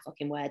 mark my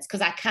fucking words, because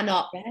I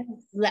cannot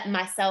let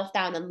myself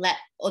down and let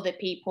other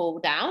people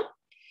down,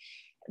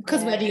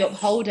 because we're the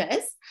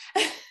upholders.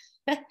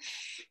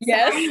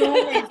 Yes. I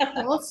always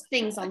post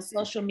things on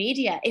social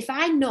media. If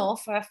I know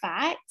for a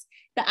fact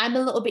that I'm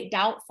a little bit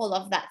doubtful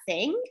of that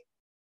thing,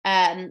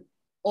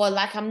 or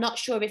like I'm not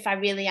sure if I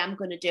really am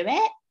going to do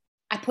it,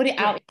 I put it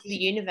out into the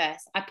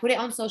universe. I put it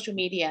on social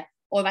media,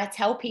 or I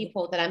tell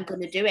people that I'm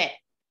going to do it,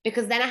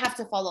 because then I have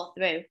to follow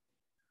through.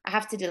 I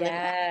have to deliver.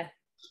 Yeah,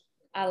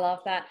 I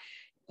love that.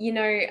 You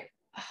know,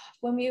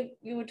 when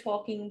you were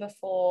talking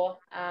before,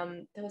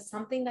 there was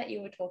something that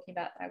you were talking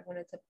about that I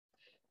wanted to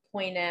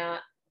point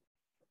out.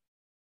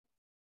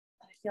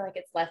 I feel like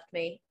it's left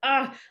me.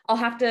 I'll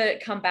have to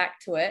come back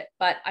to it,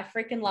 but I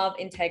freaking love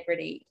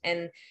integrity.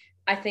 And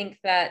I think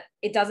that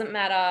it doesn't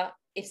matter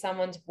if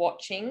someone's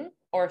watching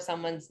or if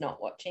someone's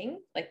not watching.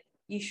 Like,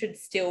 you should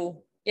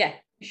still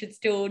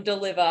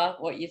deliver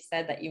what you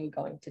said that you were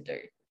going to do.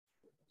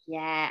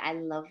 Yeah, I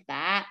love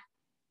that.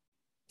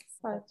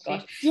 Oh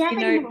gosh. Do you have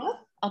any more?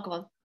 Oh,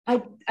 go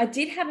on. I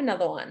did have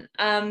another one.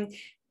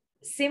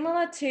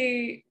 Similar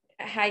to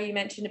how you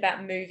mentioned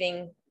about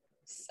moving,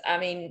 I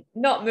mean,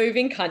 not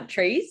moving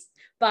countries,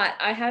 but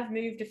I have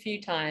moved a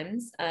few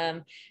times.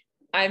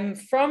 I'm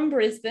from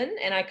Brisbane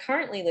and I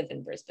currently live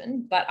in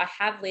Brisbane, but I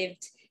have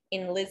lived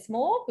in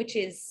Lismore, which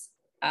is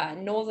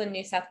northern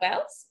New South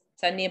Wales,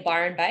 so near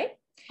Byron Bay.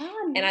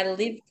 Oh, and I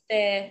lived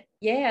there.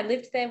 Yeah, I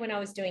lived there when I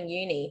was doing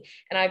uni,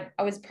 and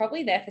I was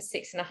probably there for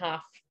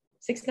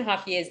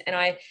 6.5 years, and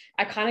I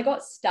kind of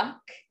got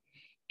stuck,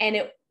 and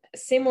it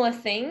similar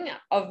thing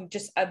of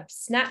just a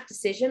snap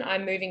decision.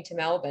 I'm moving to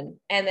Melbourne,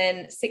 and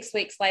then 6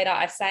 weeks later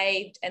I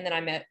saved, and then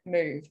I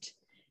moved.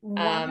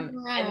 Wow.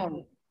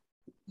 And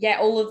yeah,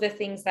 all of the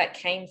things that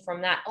came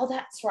from that. Oh,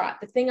 that's right.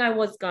 The thing I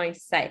was going to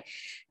say.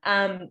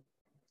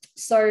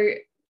 So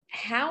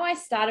how I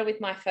started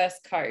with my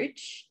first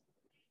coach,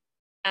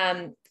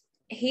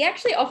 he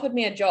actually offered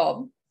me a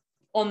job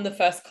on the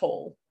first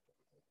call.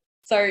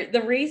 So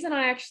the reason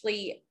I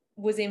actually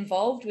was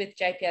involved with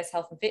JPS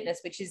Health and Fitness,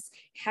 which is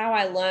how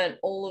I learned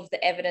all of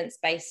the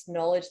evidence-based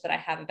knowledge that I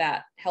have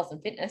about health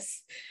and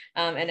fitness,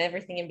 and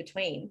everything in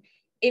between,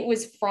 it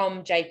was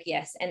from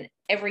JPS and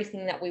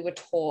everything that we were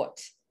taught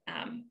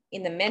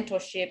in the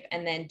mentorship,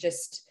 and then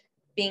just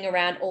being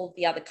around all of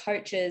the other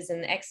coaches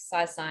and the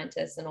exercise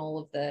scientists and all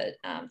of the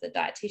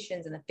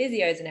dietitians and the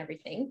physios and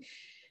everything.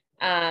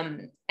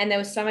 And there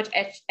was so much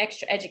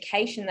extra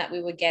education that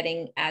we were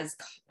getting as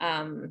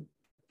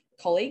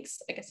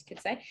colleagues, I guess you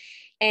could say.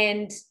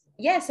 And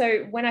yeah,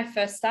 so when I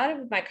first started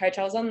with my coach,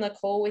 I was on the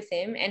call with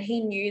him, and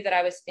he knew that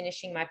I was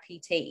finishing my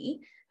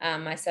PT,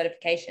 my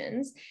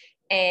certifications,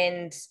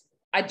 and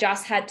I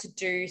just had to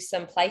do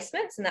some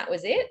placements, and that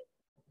was it.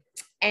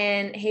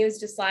 And he was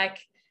just like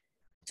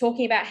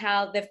talking about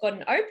how they've got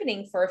an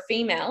opening for a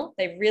female.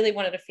 They really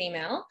wanted a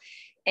female,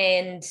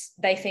 and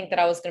they think that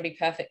I was going to be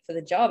perfect for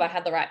the job. I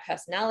had the right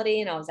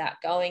personality, and I was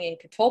outgoing and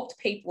could talk to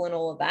people and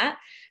all of that.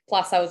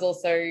 Plus, I was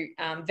also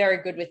very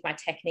good with my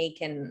technique,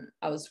 and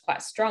I was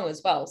quite strong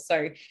as well.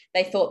 So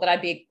they thought that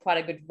I'd be quite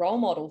a good role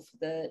model for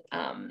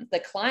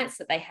the clients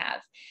that they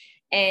have.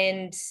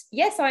 And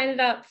yes, I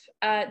ended up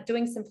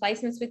doing some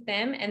placements with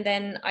them, and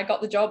then I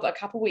got the job a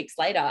couple of weeks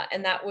later,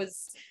 and that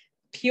was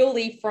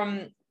purely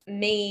from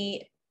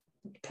me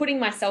putting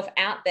myself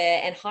out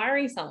there and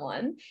hiring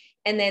someone.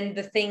 And then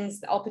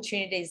the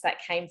opportunities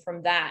that came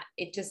from that,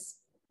 it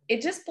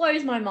just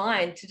blows my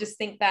mind to just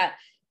think that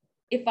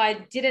if I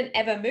didn't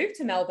ever move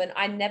to Melbourne,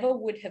 I never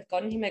would have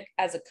gotten him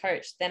as a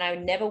coach. Then I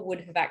never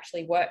would have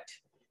actually worked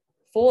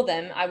for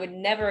them. I would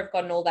never have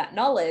gotten all that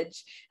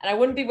knowledge, and I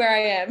wouldn't be where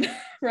I am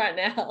right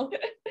now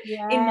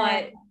in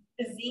my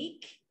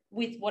physique,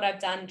 with what I've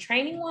done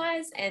training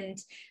wise and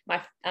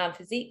my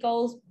physique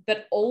goals,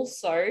 but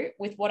also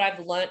with what I've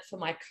learned for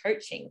my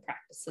coaching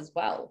practice as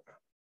well.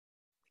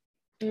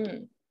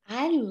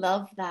 I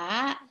love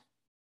that.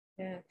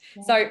 Yeah.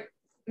 So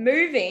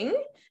moving,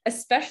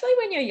 especially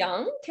when you're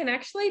young, can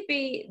actually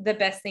be the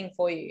best thing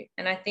for you.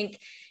 And I think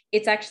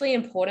it's actually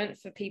important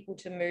for people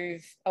to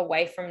move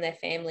away from their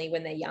family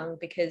when they're young,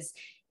 because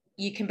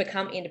you can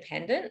become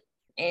independent.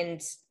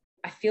 And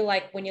I feel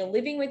like when you're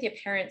living with your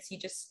parents,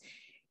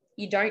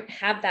 you don't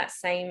have that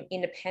same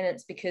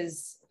independence,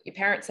 because your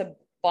parents are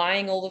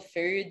buying all the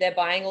food, they're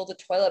buying all the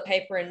toilet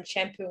paper and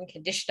shampoo and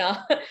conditioner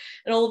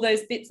and all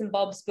those bits and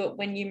bobs. But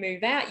when you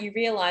move out, you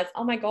realize,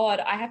 oh my God,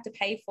 I have to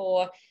pay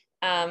for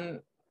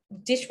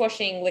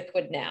dishwashing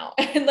liquid now,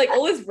 and like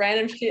all this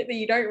random shit that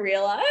you don't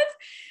realize.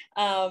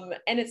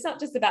 And it's not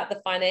just about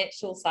the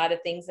financial side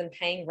of things and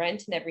paying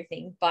rent and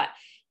everything, but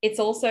it's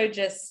also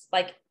just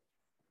like,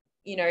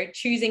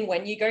 choosing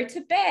when you go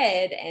to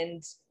bed,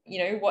 and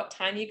what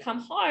time you come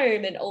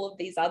home, and all of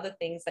these other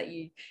things that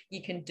you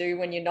can do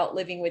when you're not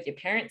living with your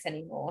parents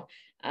anymore.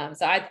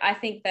 So I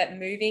think that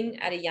moving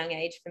at a young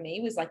age for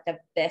me was like the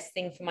best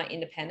thing for my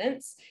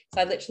independence. So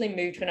I literally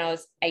moved when I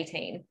was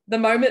 18. The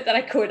moment that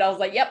I could, I was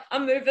like, yep,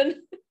 I'm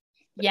moving.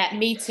 Yeah,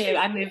 me too.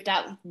 I moved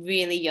out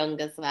really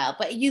young as well.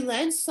 But you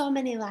learn so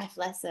many life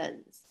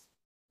lessons.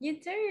 You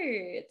do.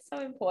 It's so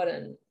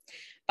important.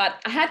 But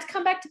I had to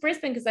come back to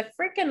Brisbane because I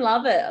freaking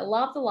love it. I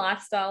love the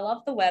lifestyle, I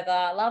love the weather,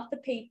 I love the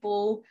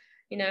people,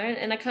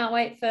 and I can't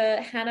wait for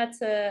Hannah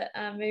to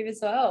move as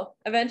well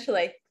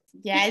eventually.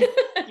 Yes.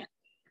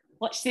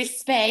 Watch this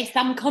space.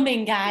 I'm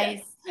coming,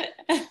 guys.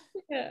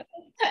 Yeah.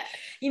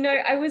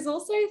 I was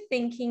also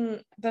thinking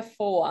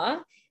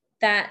before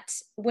that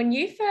when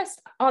you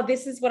first,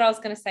 this is what I was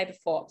going to say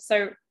before.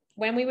 So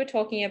when we were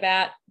talking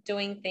about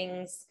doing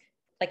things,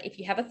 like if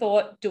you have a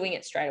thought, doing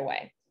it straight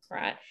away,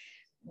 right?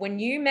 When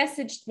you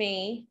messaged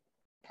me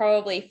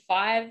probably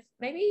 5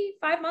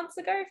 months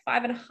ago,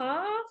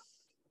 5.5,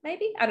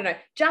 maybe, I don't know,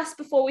 just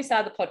before we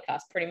started the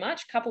podcast, pretty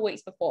much a couple of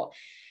weeks before,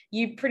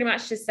 you pretty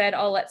much just said,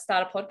 let's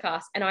start a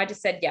podcast. And I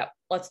just said, yep,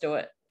 let's do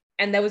it.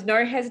 And there was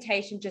no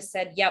hesitation, just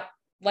said, yep,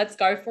 let's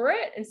go for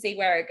it and see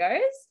where it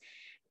goes.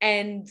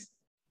 And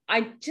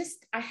I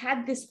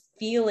had this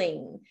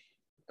feeling,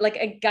 like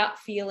a gut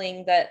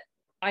feeling, that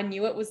I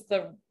knew it was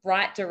the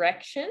right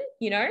direction,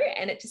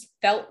 and it just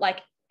felt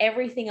like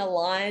everything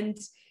aligned.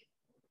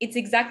 It's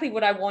exactly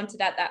what I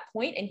wanted at that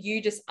point. And you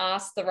just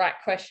asked the right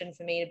question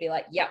for me to be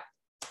like, yep,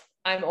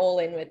 I'm all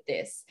in with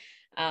this.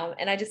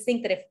 And I just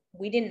think that if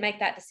we didn't make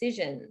that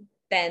decision,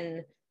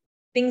 then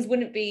things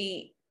wouldn't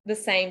be the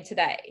same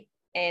today.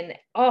 And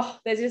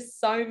there's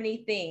just so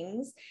many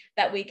things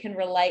that we can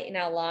relate in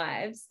our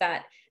lives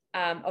that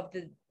of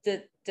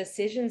the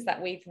decisions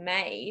that we've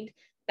made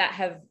that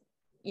have,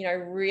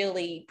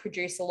 really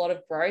produced a lot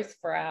of growth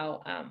for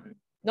our,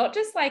 not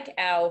just like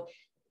our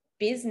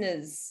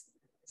business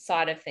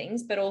side of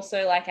things, but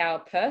also like our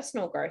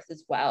personal growth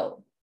as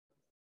well.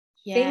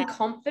 Yeah. Being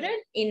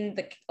confident in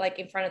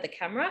front of the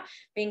camera,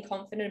 being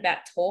confident about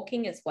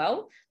talking as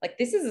well. Like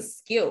this is a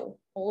skill.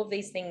 All of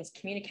these things,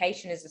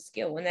 communication is a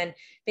skill. And then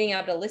being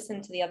able to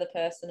listen to the other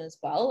person as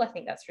well. I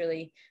think that's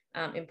really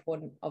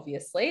important.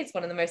 Obviously, it's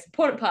one of the most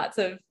important parts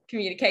of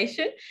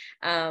communication.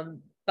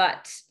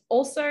 But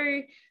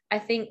also I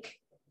think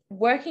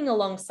working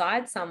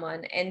alongside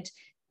someone and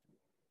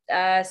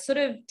sort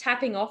of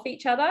tapping off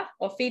each other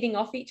or feeding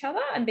off each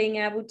other, and being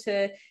able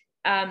to,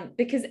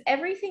 because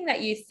everything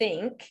that you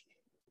think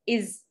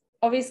is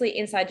obviously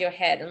inside your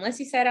head. Unless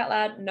you say it out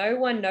loud, no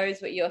one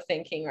knows what you're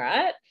thinking,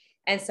 right?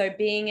 And so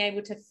being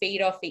able to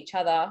feed off each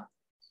other,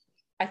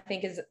 I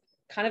think, is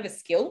kind of a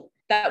skill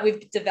that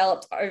we've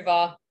developed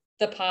over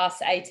the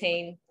past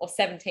 18 or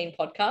 17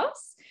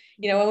 podcasts.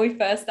 You know, when we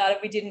first started,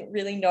 we didn't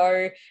really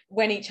know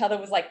when each other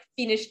was like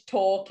finished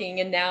talking,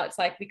 and now it's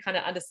like we kind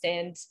of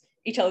understand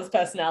each other's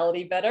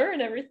personality better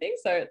and everything.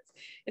 So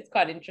it's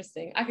quite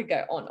interesting. I could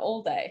go on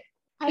all day.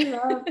 I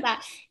love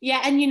that.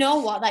 Yeah, and you know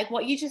what? Like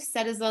what you just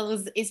said as well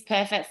is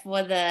perfect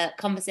for the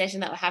conversation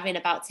that we're having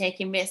about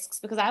taking risks,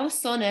 because I was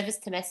so nervous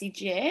to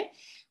message you.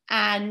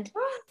 And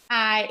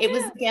it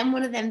was again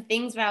one of them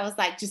things where I was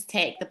like, just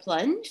take the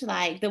plunge.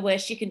 Like the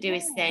worst you can do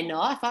is say no.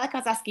 I felt like I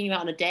was asking you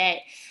out on a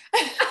date.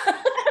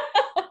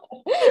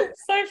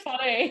 So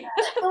funny.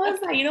 I was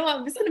like, you know what?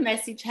 I'm just gonna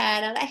message her,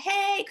 and I'm like,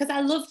 hey, because I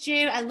loved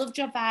you. I loved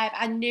your vibe.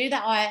 I knew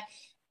that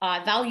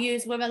our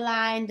values were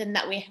aligned and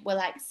that we were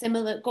like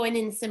similar, going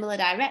in similar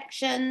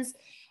directions.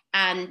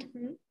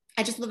 And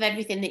I just love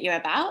everything that you're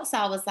about. So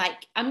I was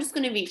like, I'm just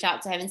going to reach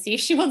out to her and see if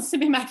she wants to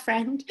be my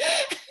friend.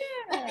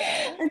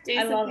 Yeah.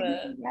 I love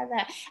it.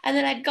 Together. And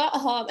then I got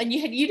home, and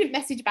you didn't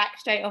message back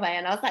straight away.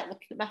 And I was like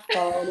looking at my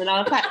phone, and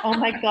I was like, oh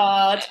my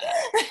God.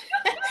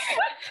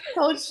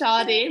 Told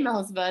Shardy, my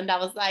husband, I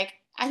was like,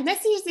 I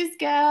messaged this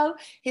girl.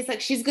 He's like,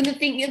 she's going to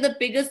think you're the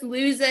biggest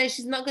loser.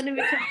 She's not going to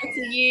reply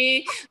to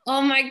you.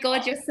 Oh my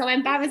God, you're so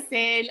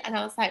embarrassing. And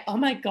I was like, oh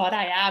my God,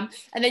 I am.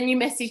 And then you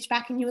messaged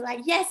back and you were like,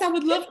 yes, I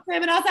would love to.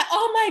 And I was like,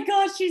 oh my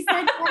God, she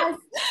said yes.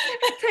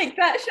 Take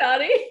that,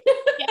 Shardy.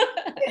 Yeah.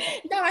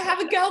 Now I have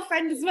a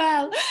girlfriend as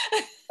well.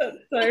 That's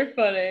so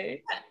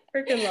funny.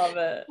 Freaking love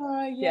it.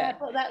 Oh yeah.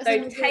 But that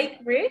was so take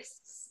risks.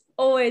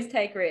 Always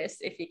take risks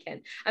if you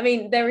can. I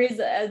mean, there is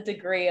a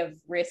degree of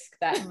risk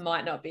that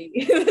might not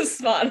be the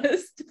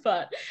smartest,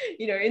 but,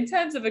 you know, in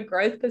terms of a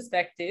growth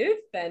perspective,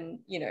 then,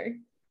 you know,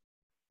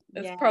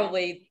 that's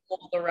probably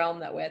all the realm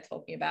that we're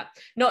talking about.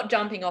 Not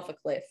jumping off a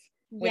cliff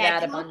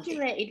without a bungee.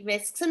 Calculated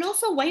risks, and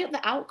also weigh up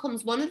the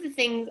outcomes. One of the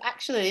things,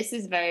 actually, this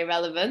is very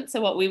relevant to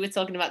what we were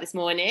talking about this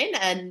morning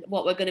and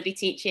what we're going to be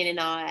teaching in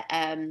our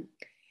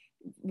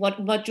one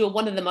of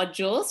the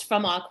modules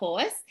from our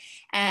course,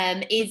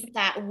 is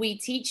that we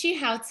teach you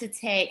how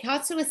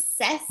to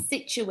assess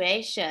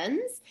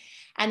situations,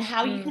 and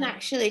how you can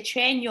actually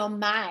train your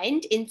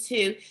mind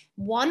into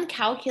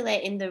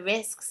calculating the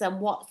risks and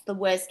what's the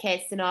worst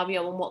case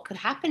scenario and what could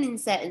happen in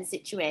certain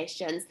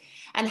situations,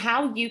 and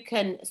how you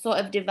can sort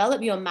of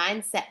develop your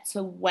mindset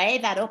to weigh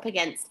that up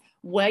against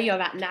where you're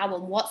at now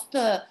and what's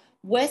the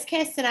worst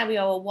case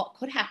scenario or what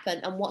could happen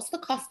and what's the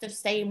cost of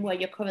staying where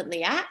you're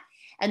currently at.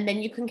 And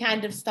then you can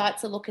kind of start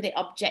to look at it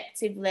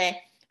objectively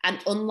and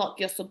unlock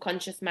your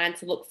subconscious mind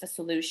to look for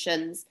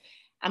solutions.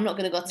 I'm not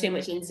going to go too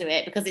much into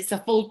it because it's a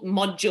full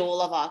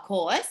module of our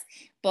course.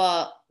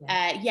 But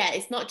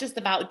it's not just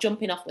about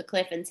jumping off the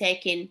cliff and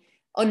taking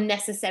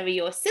unnecessary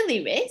or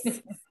silly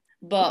risks,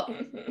 but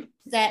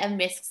certain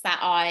risks that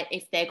are,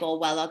 if they go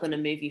well, are going to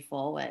move you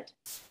forward.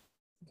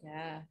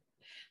 Yeah.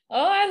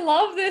 Oh, I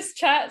love this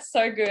chat.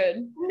 So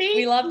good.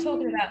 We love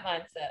talking about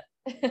mindset.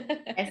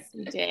 Yes,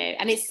 we do.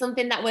 And it's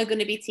something that we're going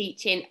to be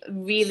teaching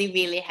really,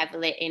 really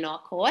heavily in our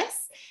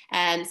course.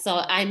 So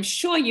I'm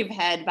sure you've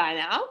heard by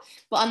now,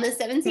 but on the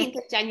 17th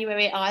of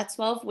January, our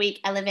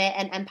 12-week Elevate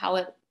and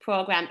Empower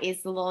program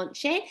is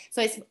launching.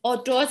 So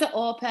our doors are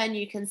open.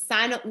 You can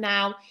sign up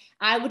now.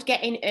 I would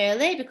get in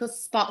early because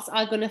spots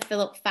are going to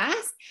fill up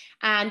fast.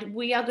 And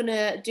we are going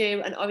to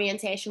do an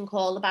orientation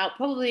call about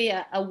probably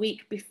a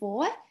week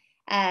before.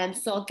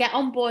 So get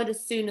on board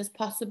as soon as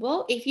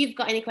possible. If you've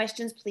got any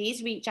questions,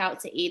 please reach out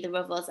to either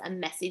of us and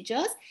message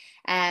us.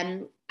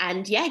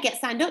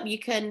 Get signed up. You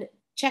can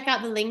check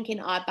out the link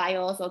in our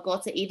bios or go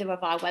to either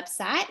of our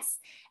websites,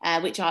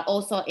 which are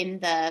also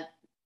in the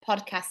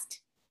podcast.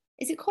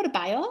 Is it called a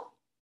bio?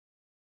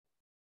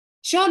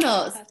 Show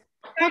notes.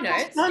 Show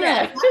notes.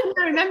 Yeah. I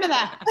can remember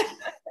that.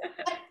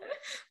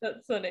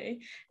 That's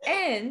funny.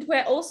 And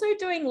we're also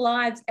doing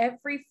lives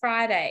every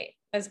Friday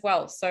as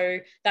well. So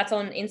that's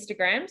on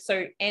Instagram.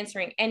 So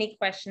answering any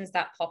questions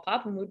that pop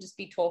up, and we'll just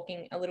be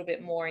talking a little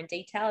bit more in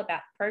detail about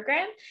the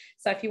program.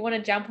 So if you want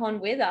to jump on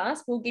with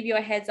us, we'll give you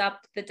a heads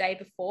up the day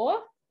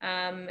before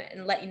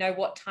and let you know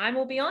what time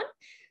we'll be on.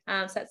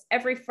 So that's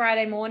every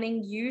Friday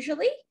morning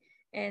usually.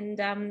 And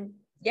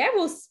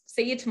we'll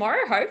see you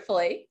tomorrow,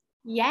 hopefully.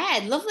 Yeah,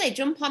 lovely.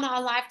 Jump on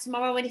our live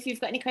tomorrow, and if you've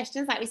got any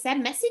questions, like we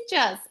said, message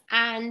us.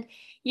 And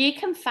you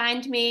can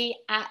find me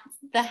at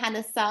the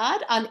Hannah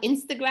Sard on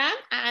Instagram.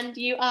 And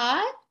you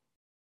are?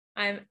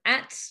 I'm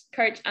at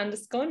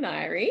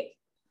coach_Nairi.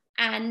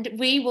 And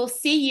we will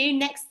see you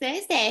next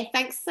Thursday.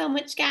 Thanks so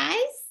much, guys.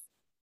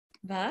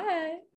 Bye.